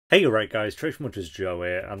Hey, right guys, Trace Munters Joe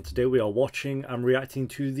here, and today we are watching and reacting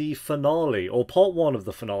to the finale, or part 1 of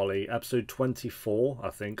the finale, episode 24, I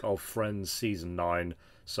think, of Friends Season 9.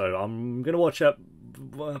 So I'm going to watch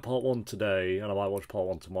part 1 today, and I might watch part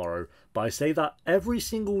 1 tomorrow, but I say that every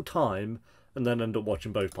single time, and then end up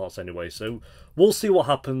watching both parts anyway, so we'll see what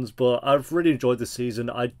happens, but I've really enjoyed this season.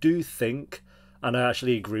 I do think, and I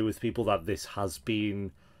actually agree with people, that this has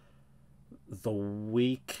been the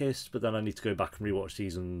weakest, but then I need to go back and rewatch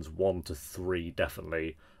seasons 1 to 3,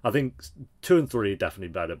 definitely. I think 2 and 3 are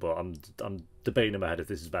definitely better, but I'm debating in my head if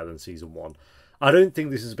this is better than season 1. I don't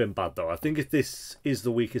think this has been bad, though. I think if this is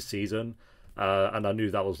the weakest season, and I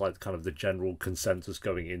knew that was like kind of the general consensus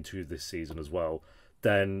going into this season as well,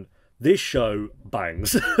 then this show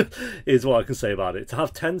bangs, is what I can say about it. To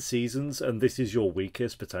have 10 seasons, and this is your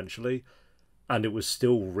weakest, potentially, and it was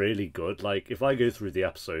still really good. Like, if I go through the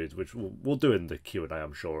episodes, which we'll do in the Q&A,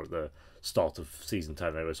 I'm sure, at the start of Season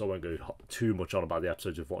 10 anyway, so I won't go too much on about the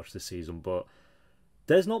episodes we've watched this season, but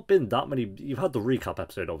there's not been that many. You've had the recap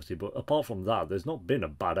episode, obviously, but apart from that, there's not been a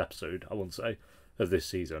bad episode, I wouldn't say, of this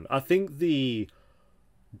season. I think the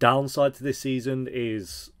downside to this season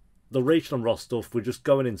is the Rachel and Ross stuff. We're just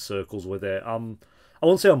going in circles with it. I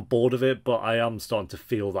won't say I'm bored of it, but I am starting to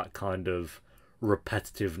feel that kind of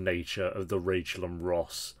repetitive nature of the Rachel and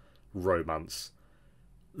Ross romance.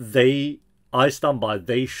 I stand by,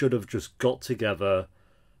 they should have just got together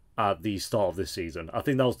at the start of this season. I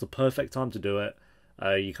think that was the perfect time to do it.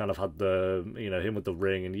 You kind of had the, him with the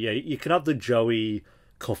ring, and yeah, you can have the Joey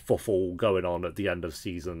kerfuffle going on at the end of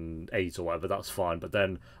season 8 or whatever, that's fine, but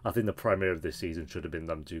then I think the premiere of this season should have been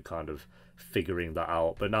them two kind of figuring that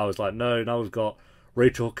out. But now it's like, no, now we've got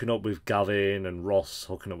Rachel hooking up with Gavin and Ross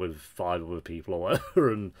hooking up with 5 other people or whatever,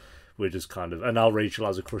 and we're just kind of... And now Rachel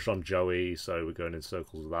has a crush on Joey, so we're going in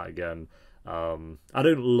circles with that again. I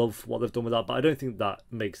don't love what they've done with that, but I don't think that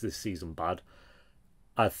makes this season bad.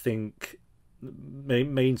 I think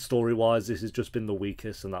main story-wise, this has just been the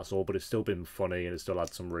weakest, and that's all, but it's still been funny, and it's still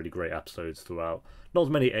had some really great episodes throughout. Not as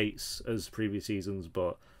many 8s as previous seasons,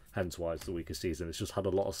 but hence why it's the weakest season. It's just had a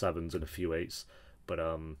lot of 7s and a few 8s. But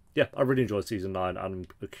yeah, I really enjoyed season 9. I'm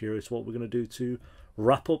curious what we're going to do to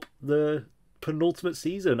wrap up the penultimate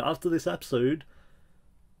season after this episode.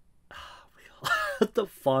 The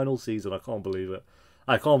final season, I can't believe it.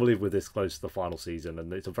 I can't believe we're this close to the final season,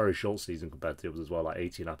 and it's a very short season compared to the others as well, like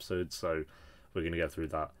 18 episodes, so we're going to get through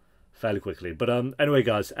that fairly quickly. But anyway,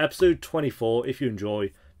 guys, episode 24, if you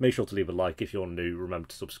enjoy, make sure to leave a like. If you're new, remember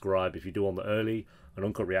to subscribe. If you do want the early and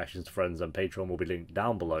uncut reactions to friends, and Patreon will be linked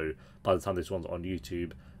down below. By the time this one's on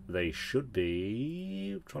YouTube, they should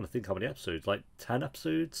be... I'm trying to think how many episodes, like 10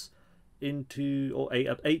 episodes into... or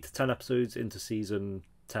 8 to 10 episodes into season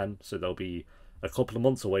 10, so they'll be a couple of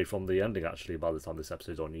months away from the ending, actually, by the time this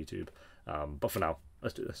episode's on YouTube. But for now,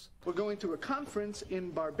 let's do this. We're going to a conference in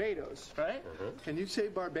Barbados, right? Can you say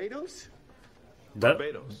Barbados?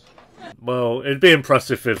 Barbados. Well, it'd be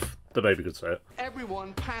impressive if the baby could say it.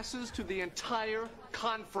 Everyone passes to the entire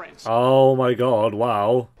conference. Oh my god,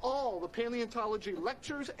 wow. All the paleontology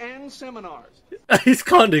lectures and seminars. It's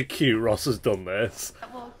kind of cute Ross has done this.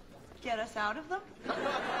 That will get us out of them?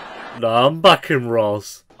 No, I'm backing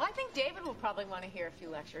Ross. Well, I think David will probably want to hear a few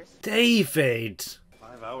lectures. David!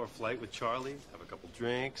 5-hour flight with Charlie, have a couple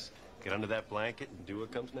drinks, get under that blanket, and do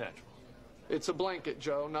what comes natural. It's a blanket,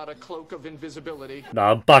 Joe, not a cloak of invisibility. No,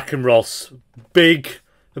 I'm backing Ross. Big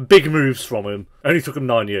moves from him. Only took him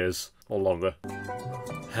 9 years, or longer.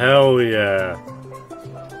 Hell yeah.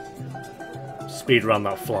 Speed around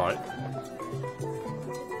that flight.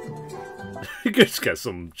 Just get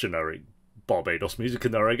some generic Barbados music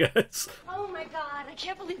in there, I guess. Oh my god, I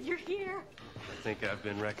can't believe you're here. I think I've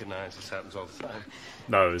been recognized. This happens all the time.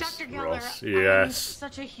 No, it's Dr. Geller, Ross. I'm Yes.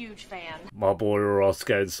 such a huge fan. My boy Ross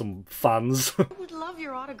getting some fans. I would love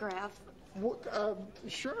your autograph.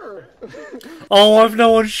 Sure. Oh, if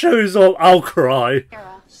no one shows up, I'll cry.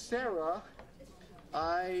 Sarah. Sarah,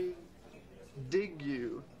 I dig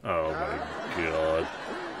you. Oh my god.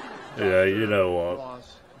 Yeah, you know what?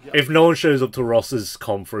 Boss. If no one shows up to Ross's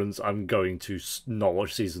conference, I'm going to not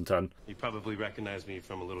watch season 10. You probably recognize me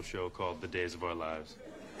from a little show called The Days of Our Lives.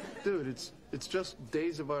 Dude, it's just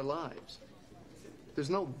days of our lives. There's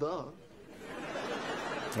no the.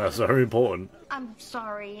 That's very important. I'm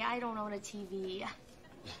sorry, I don't own a TV.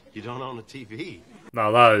 You don't own a TV. Now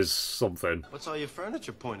that is something. What's all your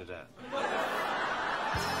furniture pointed at?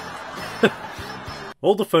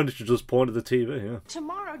 All the furniture just pointed at the TV, yeah.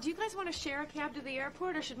 Tomorrow, do you guys want to share a cab to the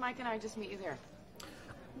airport, or should Mike and I just meet you there?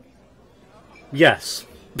 Yes.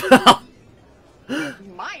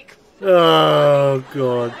 Mike? Oh,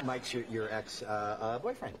 God. Mike's your ex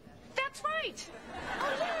boyfriend. That's right!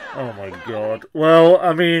 Oh, yeah! Oh my god. Well,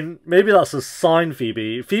 I mean, maybe that's a sign,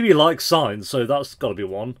 Phoebe. Phoebe likes signs, so that's gotta be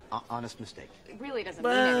one. Honest mistake. It really doesn't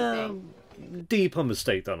mean anything. Deeper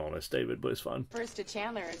mistake than honest, David, but it's fine. First to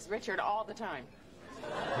Chandler is Richard all the time.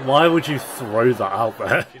 Why would you throw that out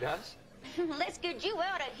there? She does? Let's get you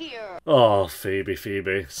out of here. Oh,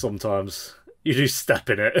 Phoebe, sometimes you do step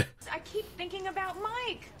in it. I keep thinking about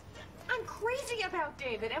Mike. I'm crazy about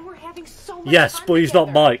David, and we're having so much Yes, fun but he's not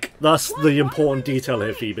together. Mike. That's What? the Why important would I miss detail here,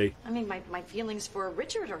 Mike? Phoebe. I mean, my feelings for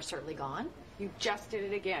Richard are certainly gone. You just did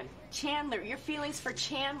it again. Chandler, your feelings for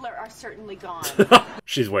Chandler are certainly gone.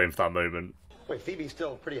 She's waiting for that moment. Wait, Phoebe's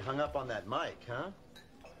still pretty hung up on that mic, huh?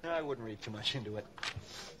 I wouldn't read too much into it.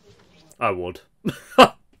 I would.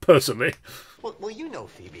 Personally. Well, you know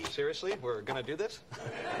Phoebe. Seriously? We're gonna do this?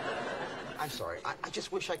 I'm sorry. I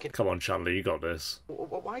just wish I could... Come on, Chandler, you got this.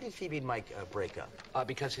 Why did Phoebe and Mike break up?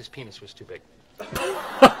 Because his penis was too big.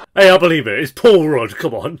 Hey, I believe it. It's Paul Rudd,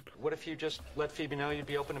 come on. What if you just let Phoebe know you'd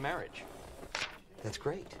be open to marriage? That's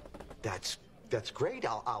great. That's great.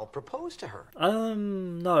 I'll propose to her.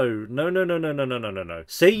 No.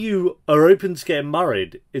 Say you are open to getting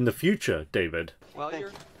married in the future, David. Well,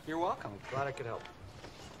 you're welcome. Glad I could help.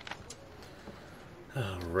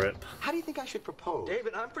 Oh, rip. How do you think I should propose?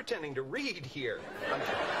 David, I'm pretending to read here.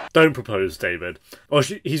 Don't propose, David. Or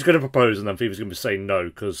he's going to propose and then Phoebe's going to be saying no,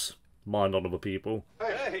 because mind on other people.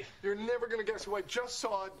 Hey! You're never gonna guess who I just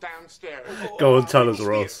saw downstairs. Go and tell us,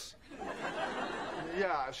 Ross.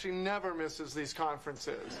 Yeah, she never misses these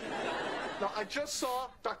conferences. No, I just saw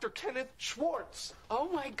Dr. Kenneth Schwartz. Oh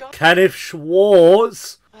my God. Kenneth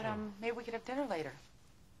Schwartz! But maybe we could have dinner later.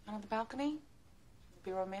 Out on the balcony?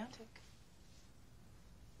 Be romantic.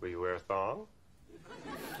 Will you wear a thong?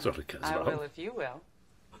 That's all he cares I about. will if you will.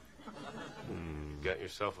 You got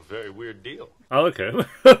yourself a very weird deal. Oh, okay.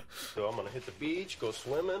 So I'm gonna hit the beach, go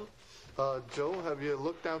swimming. Joe, have you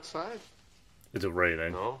looked outside? Is it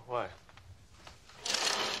raining? No? Why?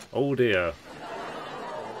 Oh dear.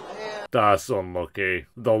 That's unlucky.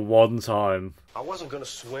 The one time. I wasn't gonna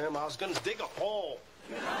swim, I was gonna dig a hole.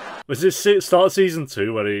 Was it start of season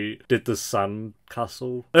 2 when he did the sand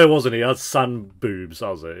castle? No, it wasn't. He had sand boobs. That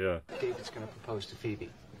was it, yeah. David's gonna propose to Phoebe.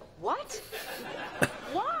 What?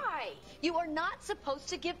 Why? You are not supposed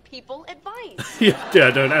to give people advice.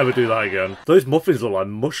 Yeah, don't ever do that again. Those muffins look like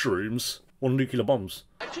mushrooms. Or nuclear bombs.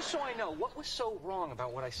 Just so I know, what was so wrong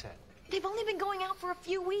about what I said? They've only been going out for a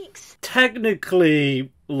few weeks.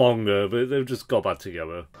 Technically longer, but they've just got back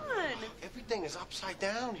together. Everything is upside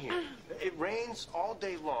down here. It rains all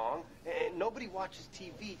day long, and nobody watches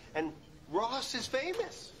TV, and Ross is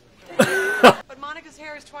famous. But Monica's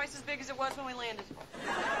hair is twice as big as it was when we landed.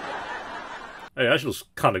 Hey, that was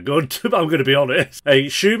kind of good, but I'm going to be honest. Hey,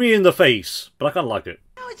 shoot me in the face, but I kind of like it.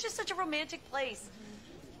 No, it's just such a romantic place.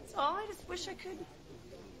 That's all. I just wish I could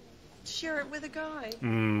share it with a guy.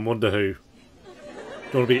 Wonder who.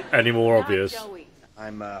 Don't want to be any more obvious. Not Joey.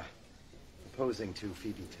 I'm proposing to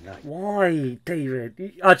Phoebe tonight. Why,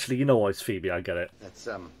 David? Actually, you know what? It's Phoebe. I get it. That's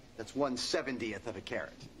 1/70th of a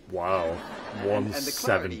carat. Wow, And the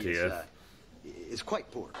clarity 1/70th. is quite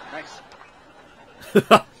poor. Nice.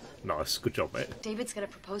 Nice, good job, mate. David's gonna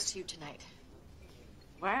propose to you tonight.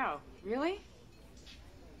 Wow, really?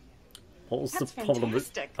 What was That's the problem with?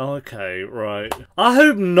 fantastic. Okay, right. I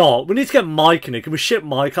hope not. We need to get Mike in it. Can we ship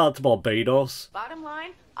Mike out to Barbados? Bottom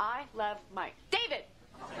line, I love Mike. David!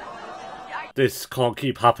 This can't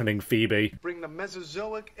keep happening, Phoebe. Bring the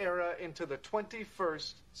Mesozoic era into the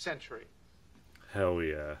 21st century. Hell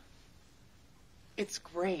yeah. It's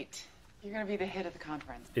great. You're gonna be the hit of the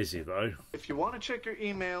conference. Is he though? If you want to check your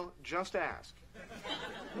email, just ask.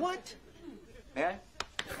 What? Yeah?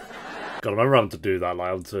 God, I remember having to do that. Like,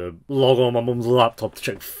 having to log on my mum's laptop to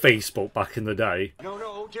check Facebook back in the day. No,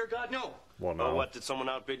 oh dear God, no. What Oh, now? what, did someone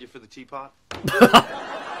outbid you for the teapot?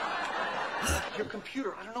 Your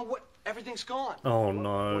computer, I don't know what, everything's gone. Oh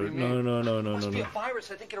no, no. Must be a virus,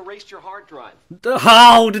 I think it erased your hard drive.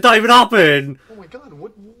 How did that even happen? Oh my God,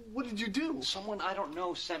 what did you do? Someone I don't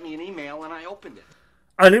know sent me an email and I opened it.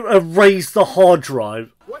 And it erased the hard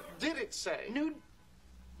drive. What did it say? Nude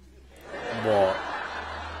What?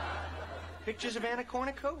 pictures of Anna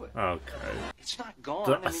Kournikova. Okay. It's not gone.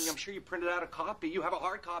 I mean, That's- I'm sure you printed out a copy. You have a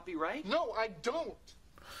hard copy, right? No, I don't.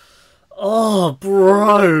 Oh, You're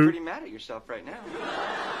bro. pretty mad at yourself right now.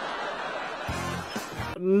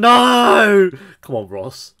 No! Come on,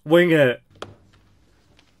 Ross. Wing it.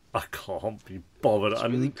 I can't be bothered. It's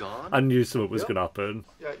really gone? I knew something was Yep. going to happen.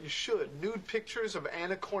 Yeah, you should. Nude pictures of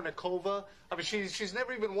Anna Kournikova. I mean, she's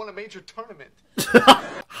never even won a major tournament.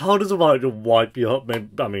 How does a writer wipe you up?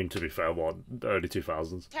 I mean, to be fair, what? Early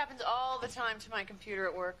 2000s. It happens all the time to my computer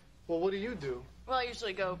at work. Well, what do you do? Well, I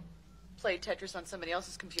usually go play Tetris on somebody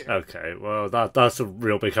else's computer. Okay, well, that's a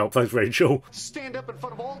real big help. Thanks, Rachel. Stand up in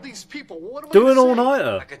front of all these people. What am I Do an gonna say?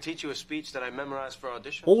 all-nighter. I could teach you a speech that I memorized for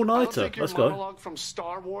audition. I don't All-nighter. think your Let's go. monologue from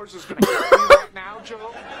Star Wars is going to help me right now,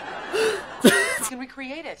 Joe. We can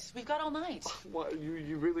recreate it. We've got all night. What,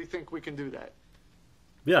 you really think we can do that?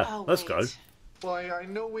 Yeah, Oh, let's go. wait. Well, I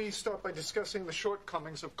know we start by discussing the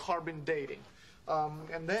shortcomings of carbon dating.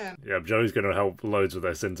 And then Yeah, Joey's going to help loads with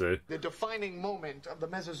this, isn't he? the defining moment of the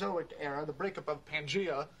Mesozoic era, the breakup of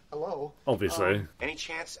Pangea. Hello. Obviously. Any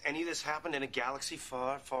chance any of this happened in a galaxy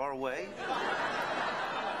far, far away?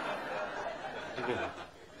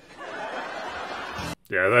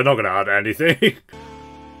 Yeah, they're not going to add anything.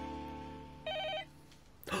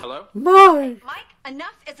 Hello? Mike! Mike,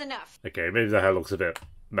 enough is enough. Okay, maybe the hair looks a bit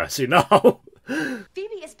messy now.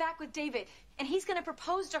 Phoebe is back with David, and he's going to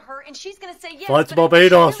propose to her, and she's going to say yes. Fly to but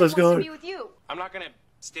Barbados, she let's really go. wants to be with you. I'm not gonna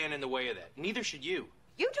stand in the way of that. Neither should you.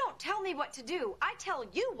 You don't tell me what to do. I tell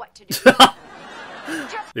you what to do.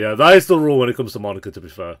 Yeah, that is the rule when it comes to Monica, to be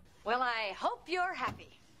fair. Well, I hope you're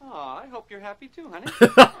happy. Oh, I hope you're happy too, honey.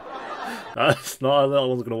 That's not how that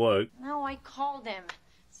one's going to work. No, I called him.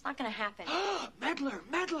 It's not going to happen. Meddler!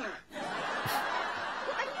 If you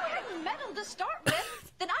hadn't meddled to start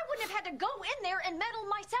with, then I wouldn't have had to go in there and meddle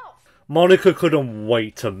myself. Monica couldn't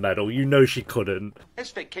wait to meddle. You know she couldn't.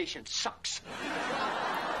 This vacation sucks.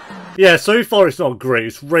 Yeah, so far it's not great.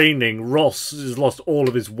 It's raining. Ross has lost all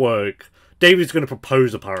of his work. David's going to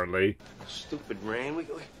propose, apparently. Stupid rain. We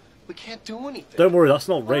can't do anything. Don't worry, that's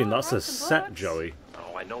not rain. That's a wrote some set, books. Joey.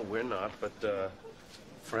 Oh, I know we're not, but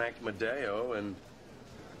Frank Medeo and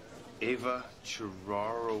Ava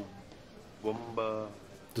Chiraro-Wumba.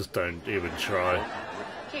 Just don't even try.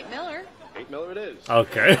 Kate Miller. Kate Miller it is.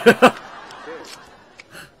 Okay.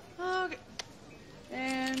 Okay.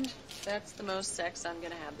 And that's the most sex I'm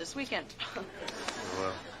gonna have this weekend.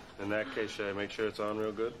 Well, in that case, should I make sure it's on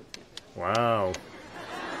real good? Wow.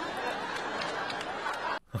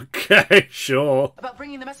 Okay, sure. About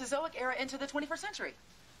bringing the Mesozoic era into the 21st century.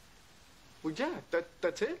 Well, yeah,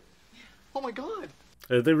 that's it? Oh, my God.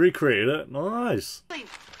 They recreated it. Nice.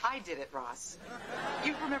 I did it, Ross.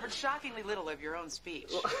 You remembered shockingly little of your own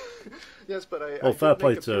speech. Yes, but I Well, fair did play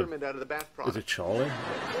make a to... pyramid out of the bath Is product. it Charlie?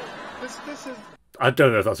 This is... I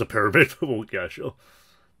don't know if that's a pyramid, but well, yeah, sure.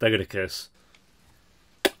 They're gonna kiss.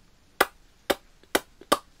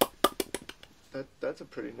 That's a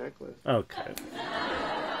pretty necklace. Okay.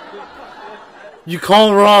 You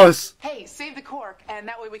can't, Ross! Hey, save the cork, and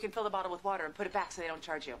that way we can fill the bottle with water and put it back so they don't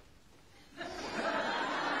charge you.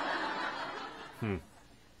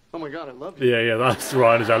 Oh my God, I love you. Yeah, that's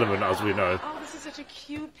right in his element, as we know. Oh, this is such a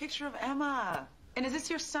cute picture of Emma. And is this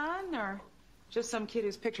your son, or just some kid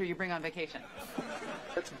whose picture you bring on vacation?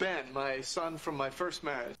 That's Ben, my son from my first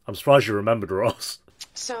marriage. I'm surprised you remembered, Ross.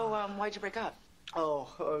 So, why'd you break up? It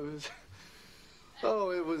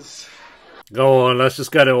was Go on, let's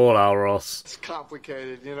just get it all out, Ross. it's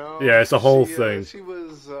complicated, you know? Yeah, it's a whole thing. She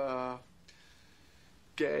was,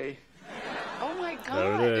 gay. Oh my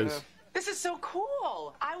God. There it is. This is so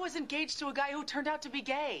cool. I was engaged to a guy who turned out to be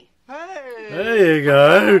gay. Hey! There you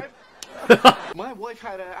go. My wife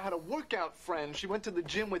had a workout friend she went to the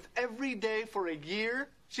gym with every day for a year.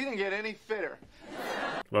 She didn't get any fitter.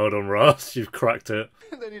 Well done, Ross. You've cracked it.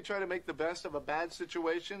 And then you try to make the best of a bad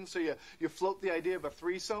situation, so you float the idea of a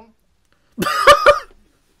threesome.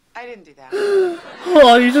 I didn't do that.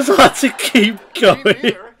 Oh, you just had to keep Me going.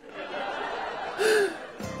 neither.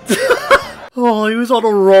 Oh, he was on a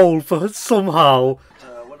roll for somehow.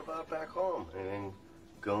 What about back home? Anything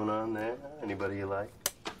going on there? Anybody you like?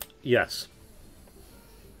 Yes.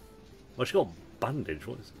 Well, she got a bandage.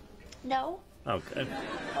 What is it? No. Okay.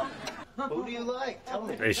 Who do you like? Tell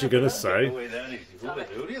me. Is she gonna say?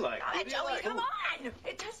 Who do you like? Joey, come on.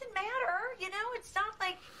 It doesn't matter. You know, it's not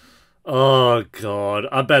like... Oh, God.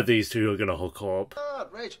 I bet these two are gonna hook up.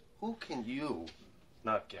 God, Rach, who can you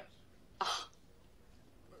not guess?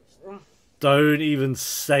 Don't even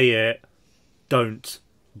say it. Don't.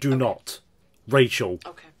 Do not. Rachel.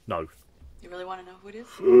 Okay. No. You really want to know who it is?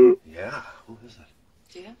 Yeah, who is it?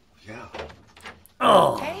 Do you? Yeah.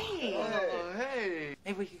 Oh. Hey. Oh, hey.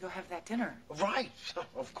 Maybe we could go have that dinner. Right,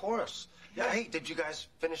 of course. Yeah, hey, did you guys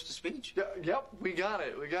finish the speech? Yeah, yep, we got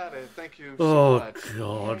it. Thank you Oh, so much.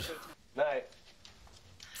 God. Night.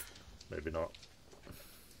 Maybe not.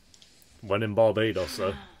 When in Barbados,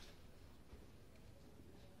 though.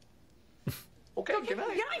 Okay, good night.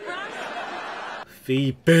 Good night, Ross.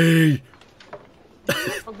 Phoebe!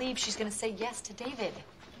 I believe she's going to say yes to David.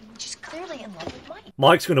 She's clearly in love with Mike.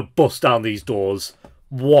 Mike's gonna bust down these doors.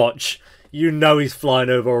 Watch. You know he's flying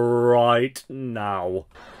over right now.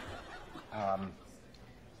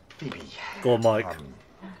 Phoebe. Go on, Mike.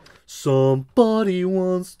 Somebody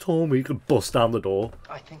once told me you could bust down the door.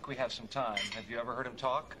 I think we have some time. Have you ever heard him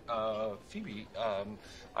talk? Phoebe,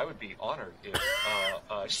 I would be honored if,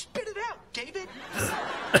 Spit it out, David!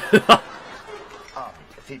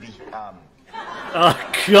 Phoebe,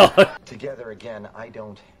 Oh, God. together again, I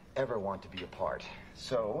don't ever want to be apart.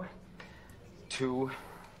 So, to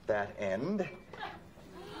that end,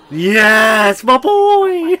 Yes, my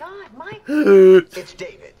boy! God, Mike. it's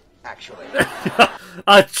David, actually.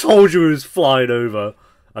 I told you he was flying over.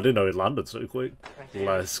 I didn't know he landed so quick.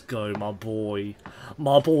 Let's go, my boy.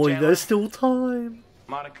 My boy, Chandler? there's still time.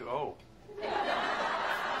 Monica, oh.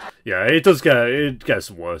 Yeah, it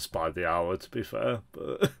gets worse by the hour, to be fair.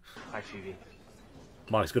 But Hi, Phoebe.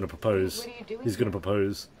 Mike's gonna propose. What are you doing He's gonna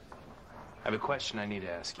propose. I have a question I need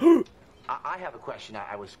to ask you. I have a question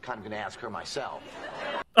I was kind of going to ask her myself.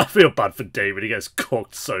 I feel bad for David. He gets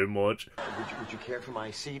cooked so much. Would you care for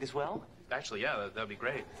my seat as well? Actually, yeah, that'd be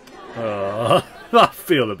great. I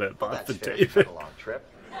feel a bit bad for That's fair. David. It's been a long trip.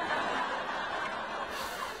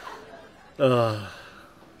 Oh.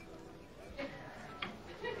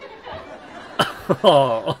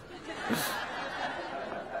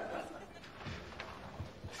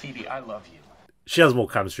 Phoebe, I love you. She has more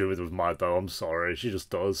chemistry with Mike, though. I'm sorry. She just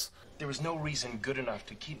does. There was no reason good enough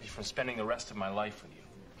to keep me from spending the rest of my life with you.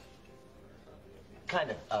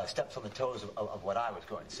 Kind of steps on the toes of what I was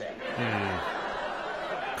going to say.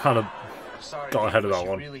 Kind of I'm sorry, got ahead of but that she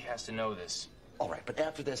one. really has to know this. All right, but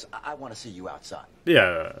after this, I want to see you outside.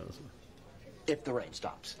 Yeah. If the rain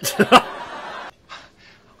stops. How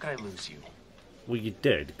could I lose you? Well, you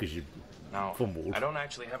did, because you No, fumbled. I don't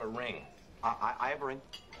actually have a ring. I have a ring.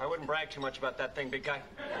 I wouldn't brag too much about that thing, big guy.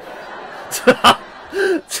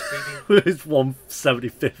 It's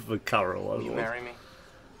 1/75 of a carol. Will you marry me?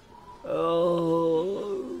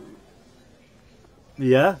 Oh.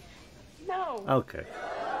 Yeah? No. Okay.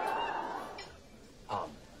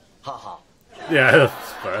 Haha. Yeah,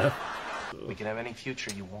 that's fair. We can have any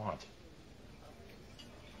future you want.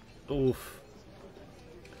 Oof.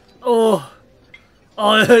 Oh.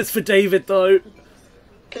 Oh, it hurts for David, though.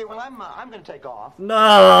 Okay, well, I'm going to take off. No,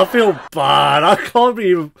 I feel bad. I can't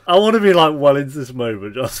be. I want to be like well into this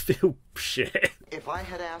moment. I just feel shit. If I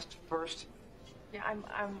had asked first, Yeah,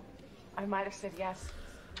 I might have said yes.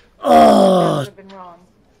 Oh, That would have been wrong.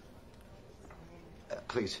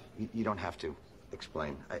 Please, you don't have to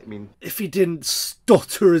explain. I mean, if he didn't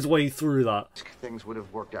stutter his way through that. things would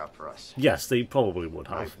have worked out for us. Yes, they probably would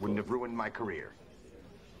I have. wouldn't have ruined my career.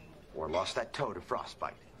 Or lost that toe to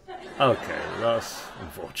frostbite. Okay, that's It was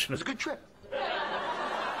unfortunate. a good trip.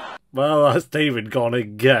 Well, that's David gone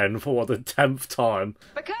again for what, the 10th time.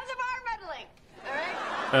 Because of our meddling.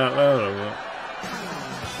 All right.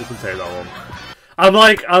 You can take that one.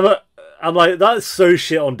 I'm like, that's so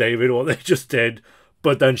shit on David what they just did,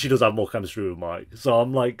 but then she does have more chemistry with Mike, so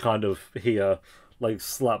I'm like kind of here, like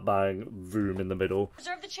slap bang, room in the middle.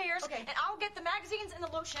 Reserve the chairs, and I'll get the magazines and the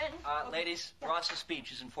lotion. Ladies, Ross's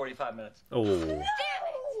speech is in 45 minutes. Oh.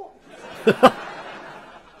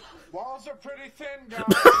 Walls are pretty thin, guys.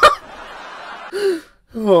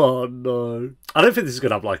 Oh no. I don't think this is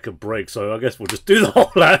gonna have like a break, so I guess we'll just do the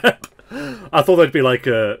whole app. I thought there'd be like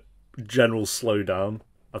a general slowdown.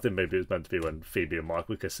 I think maybe it was meant to be when Phoebe and Mike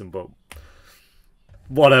were kissing, but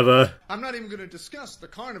whatever. I'm not even going to discuss the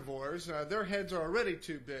carnivores. Their heads are already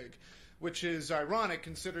too big, which is ironic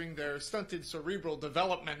considering their stunted cerebral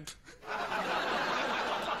development.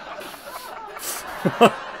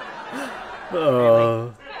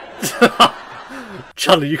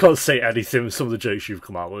 Chandler, you can't say anything with some of the jokes you've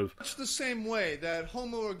come out with. Much the same way that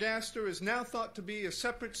Homo ergaster is now thought to be a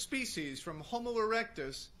separate species from Homo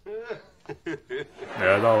erectus. Yeah,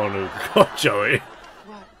 that one was got Joey.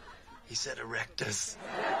 He said erectus.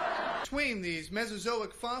 Between these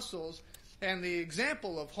Mesozoic fossils and the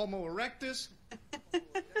example of Homo erectus,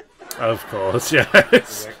 Of course, yes.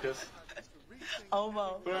 Erectus?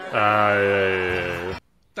 Homo. Yeah.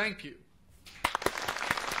 thank you.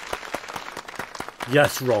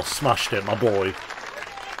 Yes, Ross, smashed it, my boy.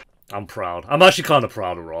 I'm proud. I'm actually kind of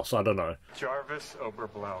proud of Ross, I don't know. Jarvis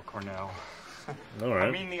Oberblau, Cornell. Alright.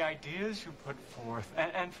 I mean, the ideas you put forth,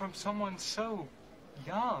 and from someone so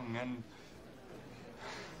young and...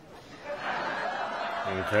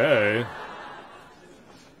 Okay.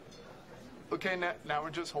 Okay, now we're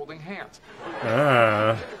just holding hands.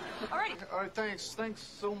 Ah. All right, thanks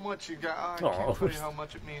so much, you guys. I Aw. can't tell you how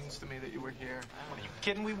much it means to me that you were here. What are you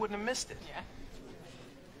kidding? We wouldn't have missed it.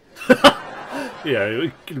 Yeah,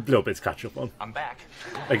 a little bit to catch up on. I'm back.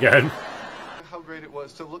 Again. how great it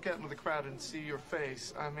was to look out into the crowd and see your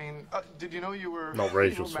face. I mean, did you know you were, Not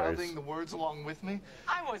Rachel's mouthing face. the words along with me?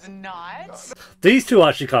 I was not. These two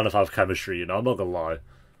actually kind of have chemistry, you know, I'm not gonna lie.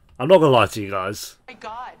 I'm not gonna lie to you guys. Oh my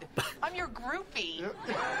God, I'm your groupie.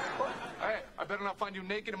 Hey, I better not find you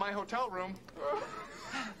naked in my hotel room.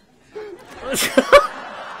 It's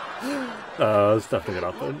definitely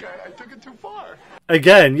gonna happen. Okay, I took it too far.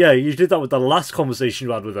 Again, yeah, you did that with the last conversation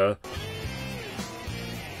you had with her.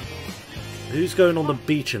 Who's going on the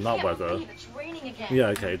beach in that weather? It's raining again. Yeah,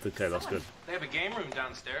 okay, that's good. They have a game room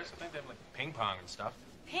downstairs. I think they have like ping pong and stuff.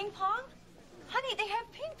 Ping pong? Honey, they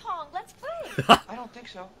have ping pong. Let's play. I don't think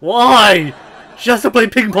so. Why? She has to play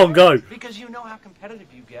ping pong, go! Because you know how competitive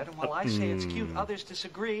you get, and while I say it's cute, others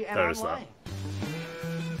disagree, and There I'm is that.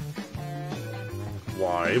 lying.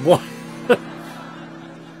 Why? What?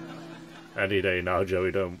 Any day now,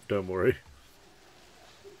 Joey, don't worry.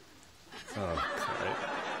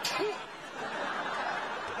 Okay.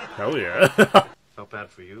 Hell yeah. Felt bad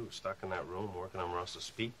for you, stuck in that room working on Ross's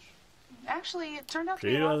speech. Actually, it turned out to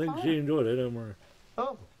be She, a lot I of think fun. she enjoyed it, don't worry.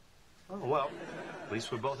 Oh. Oh, well, at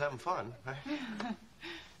least we're both having fun.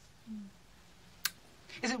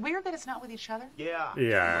 Is it weird that it's not with each other? Yeah.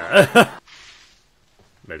 Yeah.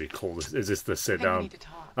 Maybe call this. Is this the sit Maybe we down? need to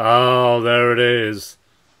talk. Oh, there it is.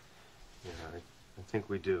 Yeah, I think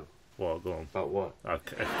we do. What? Go on. About what?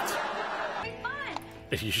 Okay. Fun.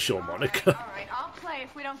 Are you sure, Monica? All right, I'll play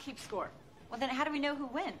if we don't keep score. Well, then how do we know who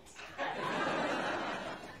wins?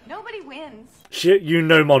 Nobody wins. You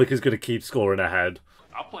know Monica's gonna keep scoring ahead.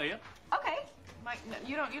 I'll play it. Okay. Mike, no,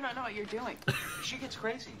 you don't know what you're doing. She gets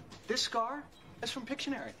crazy. This scar is from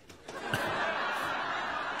Pictionary. I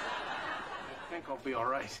think I'll be all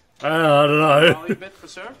right. I don't know. I'll leave it for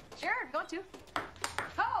serve. Sure, go to.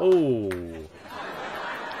 Oh.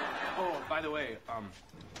 Oh, by the way,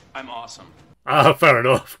 I'm awesome. Ah, fair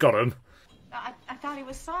enough. Got him. I thought he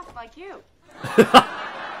was soft like you. You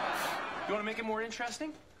want to make it more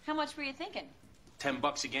interesting? How much were you thinking?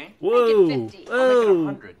 $10 a game. Whoa. Make it 50. I'll make it Oh.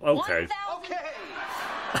 100. Okay. 1,000. Okay.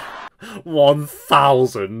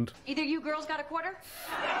 1,000. Either you girls got a quarter?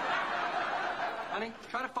 Honey,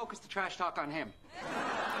 try to focus the trash talk on him.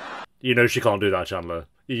 You know she can't do that, Chandler.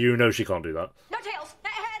 You know she can't do that. No tails. No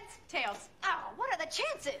heads. Tails. Oh, what are the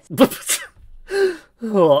chances?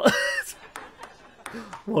 What?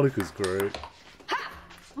 Monica's great. Ha!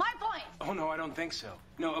 My point. Oh, no, I don't think so.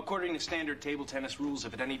 No, according to standard table tennis rules,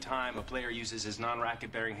 if at any time a player uses his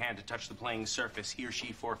non-racket-bearing hand to touch the playing surface, he or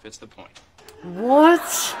she forfeits the point.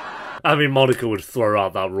 What? I mean, Monica would throw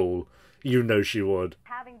out that rule. You know she would.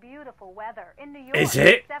 Having beautiful weather in New York. Is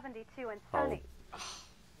it? 72 and sunny.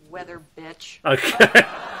 Weather bitch. Okay.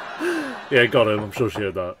 Yeah, got him. I'm sure she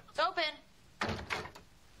heard that. It's open.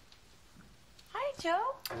 Hi,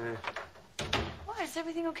 Joe. Why, is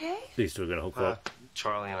everything okay? These two are going to hook up.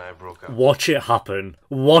 Charlie and I broke up. Watch it happen.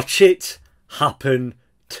 Watch it happen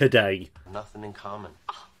today. Nothing in common.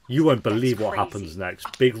 You won't believe what happens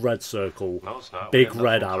next. Big red circle. No, it's not. Big We have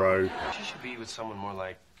red nothing in arrow. common. She should be with someone more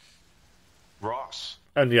like Ross.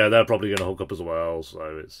 And yeah, they're probably going to hook up as well,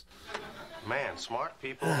 so it's... Man, smart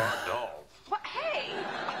people are dull. What? Hey!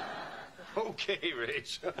 Okay,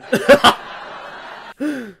 Rach.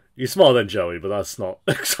 You're smarter than Joey, but that's not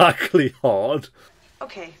exactly hard.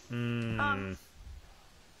 Okay. Mm.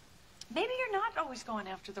 Maybe you're not always going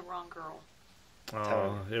after the wrong girl.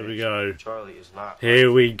 Oh, here we go. Charlie is not.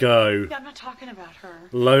 Here we go. Yeah, I'm not talking about her.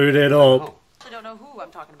 Load it up. I don't know who I'm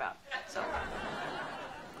talking about. So.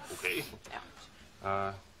 Okay.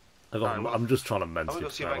 Yeah. I'm just trying to I'm gonna mentally go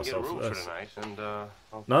see if prepare I can get a myself room for for this. tonight, and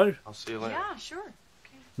No? I'll see you later. Yeah, sure.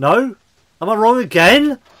 No? Am I wrong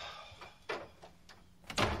again?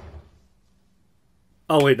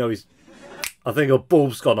 Oh wait, no, he's... I think a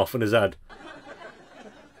bulb's gone off in his head.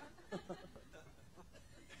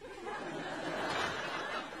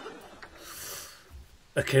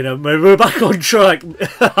 Okay, now maybe we're back on track.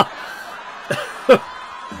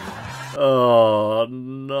 Oh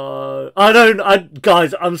no.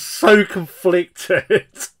 Guys, I'm so conflicted.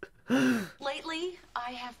 Lately,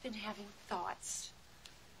 I have been having thoughts.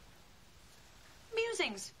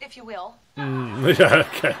 Musings, if you will. Yeah,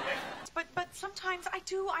 okay. But sometimes I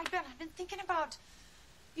do. I've been thinking about,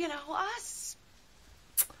 us.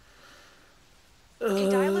 Okay,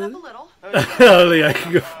 dial it up a little. Oh, yeah,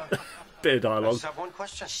 bit of I dialogue. just have one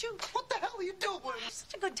question. Shoot, what the hell are you doing?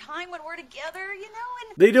 Such a good time when we're together,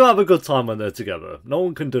 and They do have a good time when they're together. No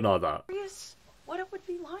one can deny that. curious what it would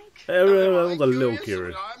be like. Everyone's a little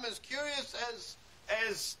curious. I'm as curious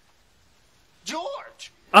as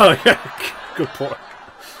George. Oh, yeah, good point.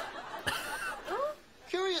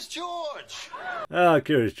 Curious George. Ah,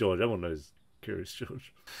 Curious George. Everyone knows Curious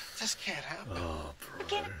George. This can't happen. Oh,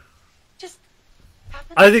 bro. Just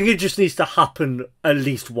I think it just needs to happen at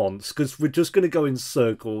least once, because we're just going to go in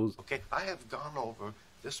circles. Okay, I have gone over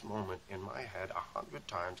this moment in my head 100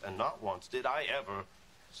 times, and not once did I ever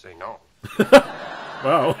say no.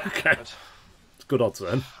 Well, okay. It's good odds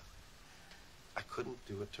then. I couldn't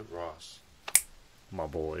do it to Ross. My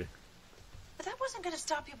boy. But that wasn't going to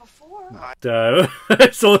stop you before. No,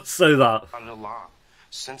 it's also that. A lot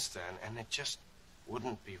since then, and it just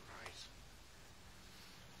wouldn't be right.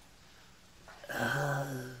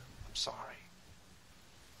 I'm sorry.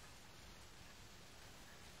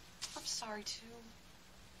 I'm sorry too.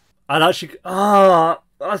 And actually, I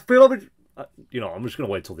feel like, you know, I'm just going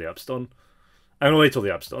to wait till the app's done. I'm going to wait till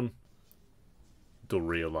the app's done. The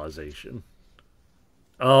realization.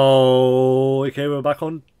 Oh, okay, we're back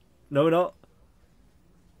on. No, we're not.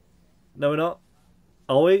 No, we're not.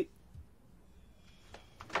 Are we?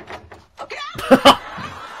 Okay.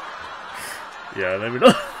 Yeah, maybe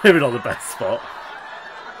not. Maybe not the best spot.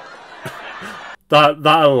 That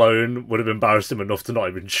alone would have embarrassed him enough to not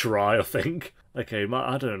even try, I think. Okay,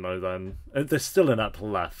 I don't know then. There's still an app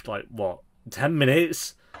left. Like, what? 10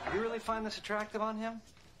 minutes? You really find this attractive on him?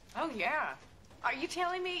 Oh, yeah. Are you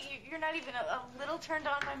telling me you're not even a little turned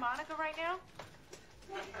on by Monica right now?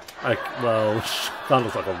 Well, that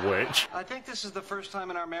looks like a witch. I think this is the first time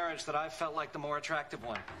in our marriage that I felt like the more attractive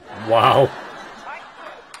one. Wow.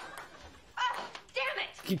 Damn it!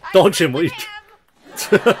 Keep dodging, what you...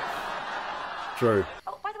 True.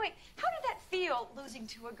 Oh, by the way, how did that feel, losing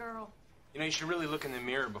to a girl? You know, you should really look in the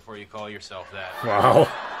mirror before you call yourself that. Wow.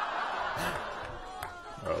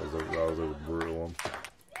 That was a brutal one.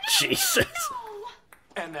 Jesus.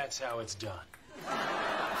 And that's how it's done.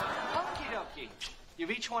 Okie dokie.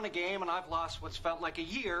 You've each won a game, and I've lost what's felt like a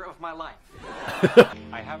year of my life.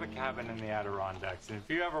 I have a cabin in the Adirondacks, and if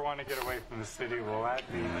you ever want to get away from the city, we'll add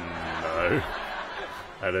me. No.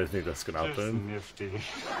 I don't think that's going to happen. Just nifty.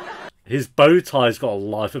 His bow tie's got a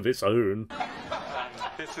life of its own.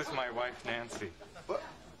 This is my wife, Nancy. What?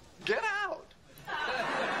 Get out!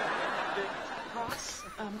 Ross,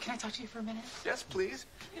 can I talk to you for a minute? Yes, please.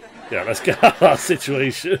 Yeah, let's get out of that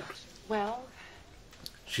situation. Well,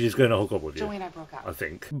 She's going to hook up with you. Joey and I broke up. I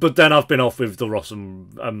think. But then I've been off with the Ross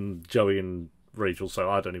and Joey and Rachel, so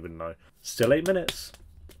I don't even know. Still 8 minutes.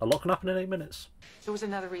 A lot can happen in 8 minutes. There was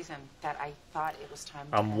another reason that I thought it was time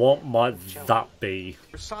to And what might Joey. that be?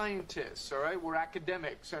 We're scientists, all right? We're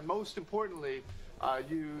academics, and most importantly,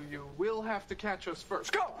 you will have to catch us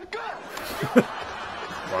first. Go! Go!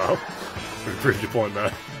 Wow. We proved your point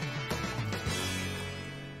there.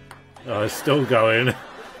 Oh, it's still going.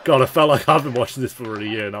 God, I felt like I've been watching this for a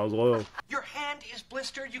year now as well. Your hand is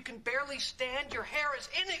blistered. You can barely stand. Your hair is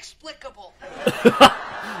inexplicable.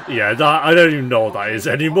 Yeah, I don't even know what that is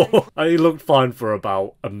anymore. I looked fine for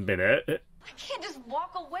about a minute. I can't just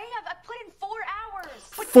walk away. I put in 4 hours.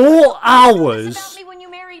 4 hours? About me when you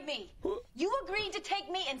married me. You agreed to take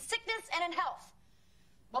me in sickness and in health.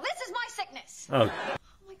 Well, this is my sickness. Oh. Oh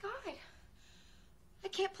my God. I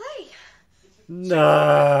can't play.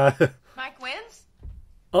 Nah. Mike wins?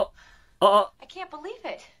 I can't believe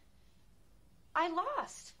it. I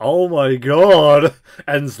lost. Oh my God.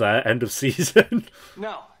 Ends there. End of season.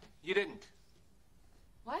 No, you didn't.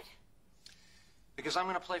 What? Because I'm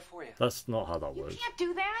going to play for you. That's not how that works. You can't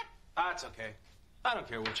do that. That's okay. I don't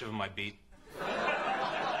care which of them I beat.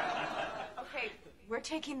 Okay, we're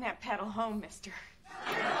taking that pedal home, mister.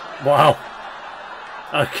 Wow.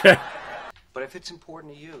 Okay. But if it's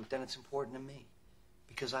important to you, then it's important to me.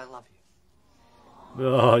 Because I love you.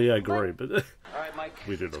 Oh, yeah, great. But All right, Mike,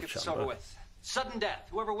 we do let's love get this Chandler. over with. Sudden death.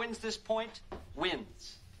 Whoever wins this point,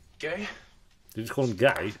 wins. Gay? Did you just call him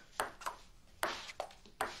gay? Oh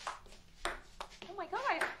my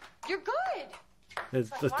God. You're good.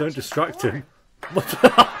 Just don't distract him. What?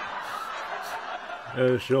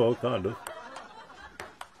 Sure, kind of.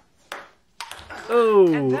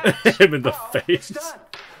 Oh, him in the face.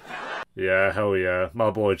 Yeah, hell yeah.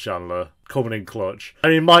 My boy Chandler. Coming in clutch. I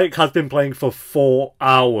mean, Mike has been playing for 4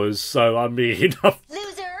 hours, so I mean...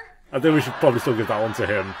 Loser. I think we should probably still give that one to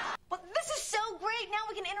him. But this is so great. Now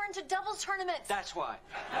we can enter into doubles tournaments. That's why.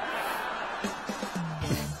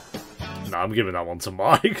 Nah, I'm giving that one to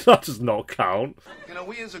Mike. That does not count. You know,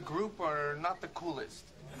 we as a group are not the coolest.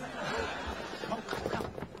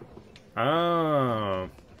 Ah.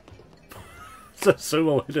 So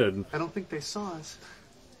well hidden. I don't think they saw us.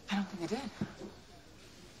 I don't think they did.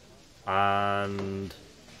 And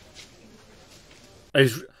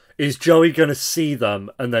is Joey gonna see them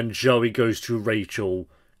and then Joey goes to Rachel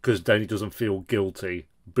because then he doesn't feel guilty?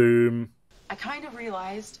 Boom. I kind of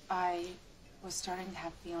realized I was starting to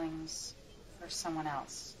have feelings for someone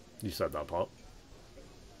else. You said that part.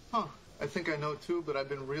 Huh. I think I know too, but I've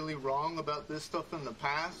been really wrong about this stuff in the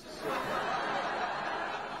past. So...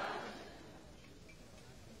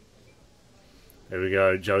 Here we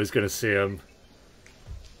go. Joey's gonna see him.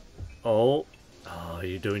 Oh. Oh,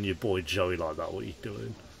 you're doing your boy Joey like that. What are you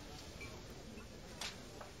doing?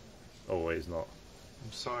 Oh, wait, he's not.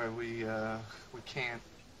 I'm sorry, we can't.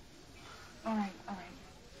 All right, all right.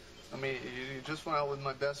 I mean, you just went out with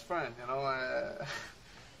my best friend, you know?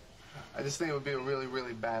 I just think it would be a really,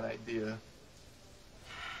 really bad idea.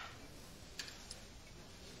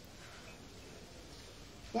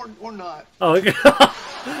 Or not. Oh, okay.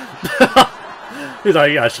 He's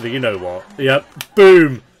like, actually, you know what? Yep.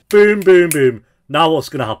 Boom. Boom, boom, boom. Now what's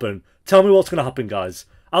going to happen? Tell me what's going to happen, guys.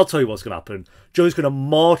 I'll tell you what's going to happen. Joey's going to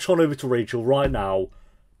march on over to Rachel right now.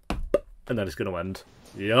 And then it's going to end.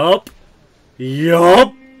 Yup.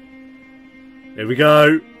 Yup. Here we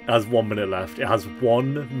go. It has 1 minute left. It has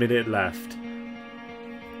 1 minute left.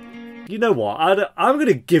 You know what? I'm going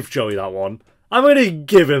to give Joey that one. I'm going to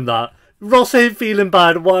give him that. Ross ain't feeling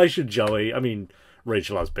bad. Why should Joey? I mean,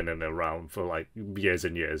 Rachel has been in and around for like years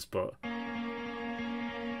and years, but...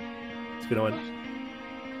 It's going to end.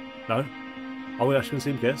 No? Are we actually going to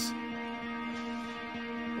see him kiss?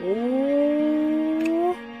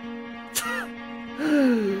 Oh...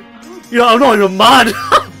 You know, I'm not even mad!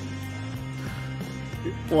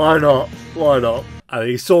 Why not? Why not? And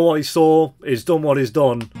he saw what he saw. He's done what he's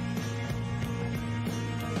done.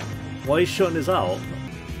 Why are you shutting his out?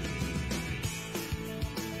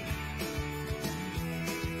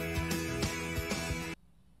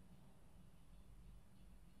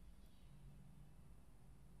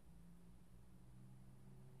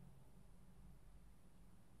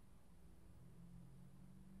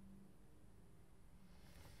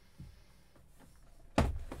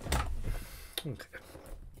 Okay.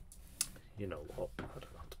 You know what? I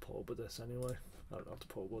don't have to put up with this anyway. I don't have to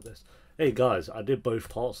put up with this. Hey guys, I did both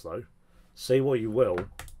parts though. Say what you will.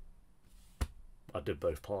 I did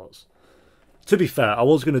both parts. To be fair, I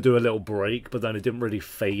was going to do a little break, but then it didn't really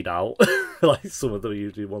fade out like some of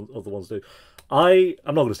the other ones do. I'm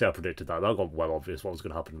not going to say I predicted that. That got well obvious what was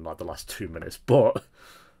going to happen in like the last 2 minutes, but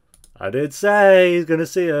I did say he's going to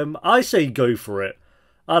see him. I say go for it.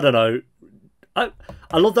 I don't know. I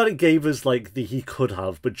love that it gave us like the he could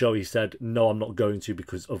have, but Joey said no, I'm not going to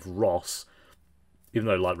because of Ross. Even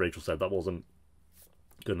though, like Rachel said, that wasn't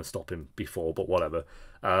going to stop him before, but whatever.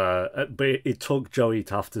 But it took Joey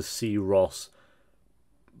to have to see Ross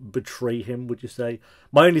betray him. Would you say?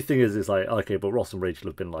 My only thing is like, okay, but Ross and Rachel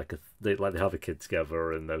have been like they have a kid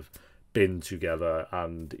together and they've been together,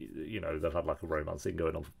 and you know they've had like a romance thing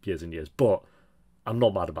going on for years and years. But I'm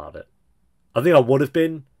not mad about it. I think I would have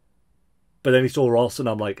been. But then he saw Ross, and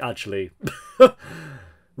I'm like, actually,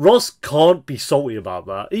 Ross can't be salty about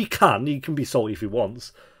that. He can be salty if he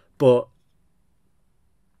wants, but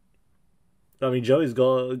I mean, Joey's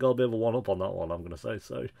got a bit of a one-up on that one, I'm gonna say.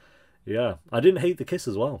 So, yeah, I didn't hate the kiss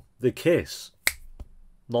as well. The kiss,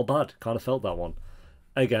 not bad. Kind of felt that one.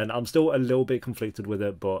 Again, I'm still a little bit conflicted with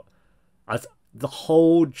it, but the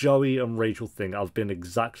whole Joey and Rachel thing, I've been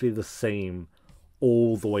exactly the same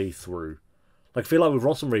all the way through. Like, I feel like with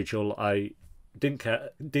Ross and Rachel, I didn't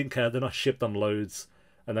care, then I shipped them loads,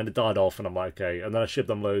 and then it died off, and I'm like, okay, and then I shipped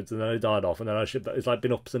them loads, and then it died off, and then I shipped that. It's like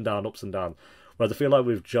been ups and down, ups and down. Whereas I feel like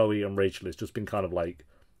with Joey and Rachel, it's just been kind of like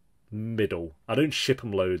middle. I don't ship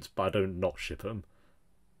them loads, but I don't not ship them.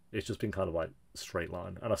 It's just been kind of like straight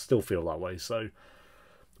line, and I still feel that way, so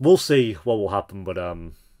we'll see what will happen, but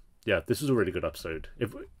yeah, this is a really good episode.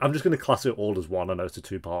 I'm just going to class it all as one. I know it's a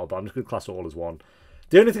two-part, but I'm just going to class it all as one.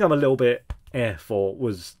 The only thing I'm a little bit for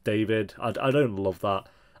was David. I don't love that.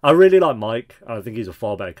 I really like Mike. I think he's a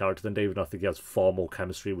far better character than David. I think he has far more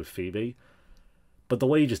chemistry with Phoebe. But the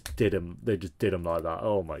way he just did him, they just did him like that.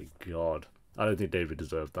 Oh my god. I don't think David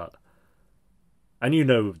deserved that. And you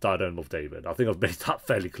know that I don't love David. I think I've made that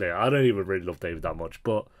fairly clear. I don't even really love David that much,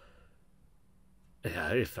 but yeah,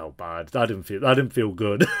 it felt bad. That didn't feel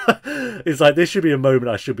good. It's like this should be a moment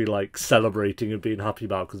I should be like celebrating and being happy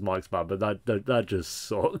about because Mike's bad, but that just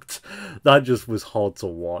sucked. That just was hard to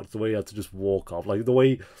watch. The way he had to just walk off, like the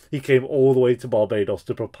way he came all the way to Barbados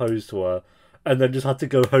to propose to her, and then just had to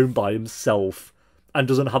go home by himself and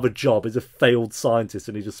doesn't have a job. He's a failed scientist,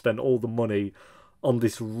 and he just spent all the money on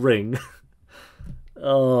this ring.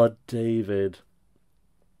 Oh, David.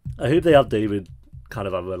 I hope they have David kind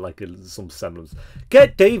of have like some semblance.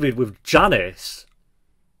 Get David with Janice.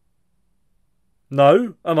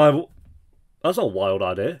 No? That's a wild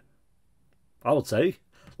idea. I would say.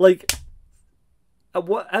 Like,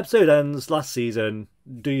 what episode ends last season,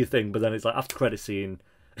 do your thing, but then it's like after credit scene,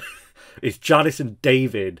 it's Janice and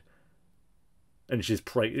David And she's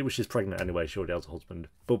pregnant anyway. She already has a husband.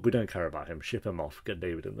 But we don't care about him. Ship him off. Get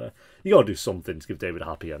David in there. You got to do something to give David a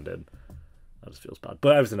happy ending. That just feels bad.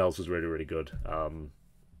 But everything else was really, really good.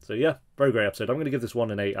 So yeah, very great episode. I'm going to give this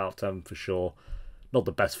one an 8 out of 10 for sure. Not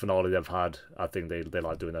the best finale they've had. I think they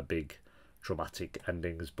like doing their big dramatic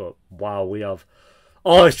endings. But wow, we have...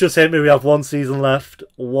 Oh, it's just hit me. We have 1 season left.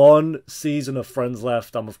 1 season of Friends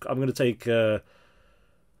left. I'm going to take a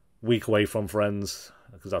week away from Friends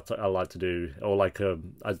because I like to do, or like I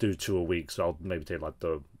do 2 a week. So I'll maybe take like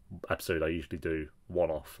the episode I usually do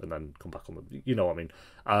 1 off and then come back on the. You know what I mean?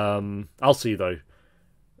 I'll see though.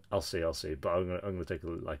 I'll see. But I'm gonna take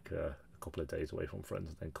a couple of days away from Friends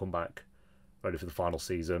and then come back ready for the final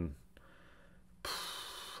season. I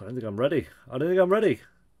don't think I'm ready.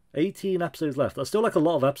 18 episodes left. That's still like a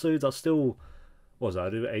lot of episodes. That's still, what was that? I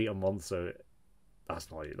do 8 a month, so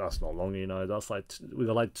that's not long, you know. That's like we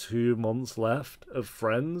got like 2 months left of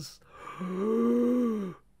Friends.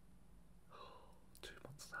 2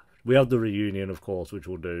 months left. We have the reunion, of course, which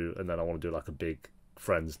we'll do, and then I want to do like a big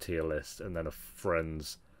Friends tier list, and then a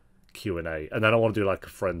Friends Q&A, and then I want to do like a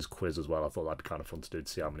Friends quiz as well. I thought that'd be kind of fun to do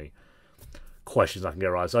to see how many questions I can get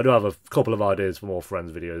right. So I do have a couple of ideas for more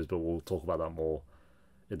Friends videos, but we'll talk about that more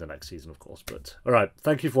in the next season, of course. But alright,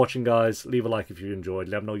 thank you for watching, guys. Leave a like if you enjoyed.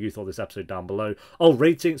 Let me know what you thought of this episode down below. Oh,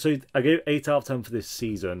 rating. So I gave 8 out of 10 for this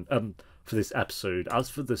season, for this episode. As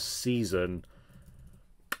for the season,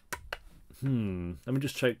 let me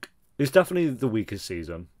just check. It's definitely the weakest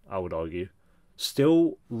season, I would argue.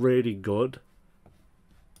 Still really good,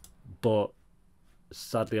 but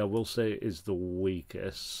sadly I will say it is the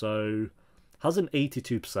weakest. So has an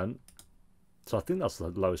 82%. So I think that's the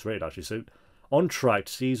lowest rated actually. So on track,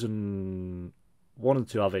 season 1 and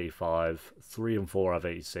 2 have 85, 3 and 4 have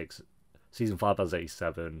 86, season 5 has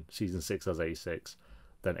 87, season 6 has 86,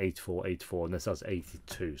 then 84, 84, and this has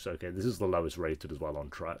 82. So okay, this is the lowest rated as well on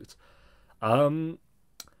track. I'm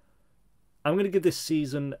going to give this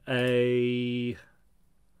season a...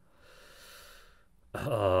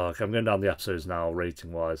 okay, I'm going down the episodes now,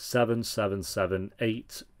 rating-wise. 7, 7, 7,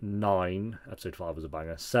 8, 9. Episode 5 was a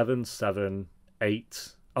banger. 7, 7,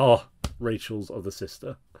 8... Oh, Rachel's other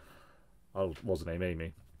sister. Oh, what's her name?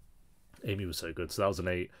 Amy. Amy was so good. So that was an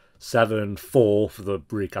 8. 7, 4 for the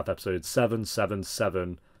recap episode. 7, 7,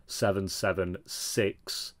 7, 7, 7,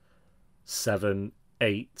 6, 7,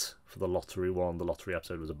 8 for the lottery one. The lottery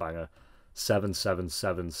episode was a banger. 7, 7,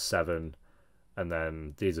 7, 7. And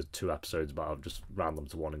then these are 2 episodes, but I'll just round them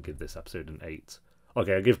to 1 and give this episode an 8.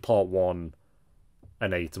 Okay, I'll give part 1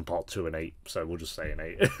 an 8 and part 2 an 8, so we'll just say an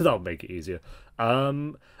 8. That'll make it easier.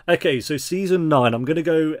 Okay, so season 9, I'm not going to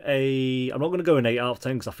go an 8 out of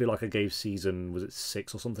 10 because I feel like I gave season, was it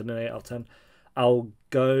 6 or something, an 8 out of 10? I'll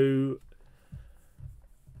go,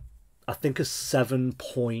 I think a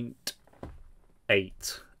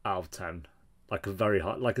 7.8 out of 10. Like a very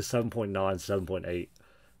high, like a 7.9, 7.8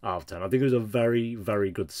 out of 10. I think it was a very, very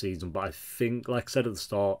good season, but I think, like I said at the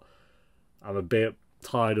start, I'm a bit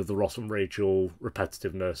tired of the Ross and Rachel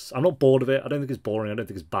repetitiveness. I'm not bored of it. I don't think it's boring. I don't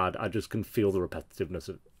think it's bad. I just can feel the repetitiveness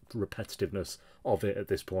of it at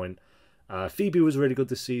this point. Phoebe was really good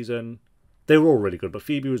this season. They were all really good, but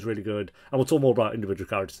Phoebe was really good. And we'll talk more about individual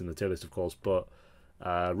characters in the tier list, of course, but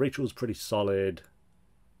Rachel was pretty solid.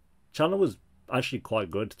 Chandler was actually quite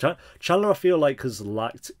good. Chandler, I feel like, has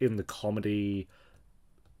lacked in the comedy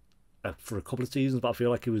for a couple of seasons, but I feel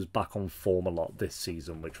like he was back on form a lot this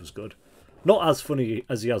season, which was good. Not as funny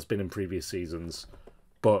as he has been in previous seasons,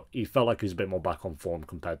 but he felt like he was a bit more back on form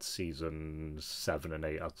compared to season 7 and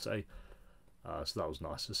 8, I'd say. So that was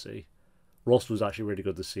nice to see. Ross was actually really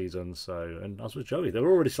good this season, and as was Joey. They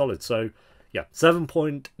were already solid. So, yeah,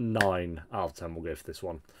 7.9 out of 10 we'll go for this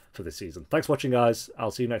one for this season. Thanks for watching, guys. I'll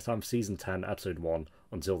see you next time for season 10, episode 1.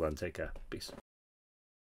 Until then, take care. Peace.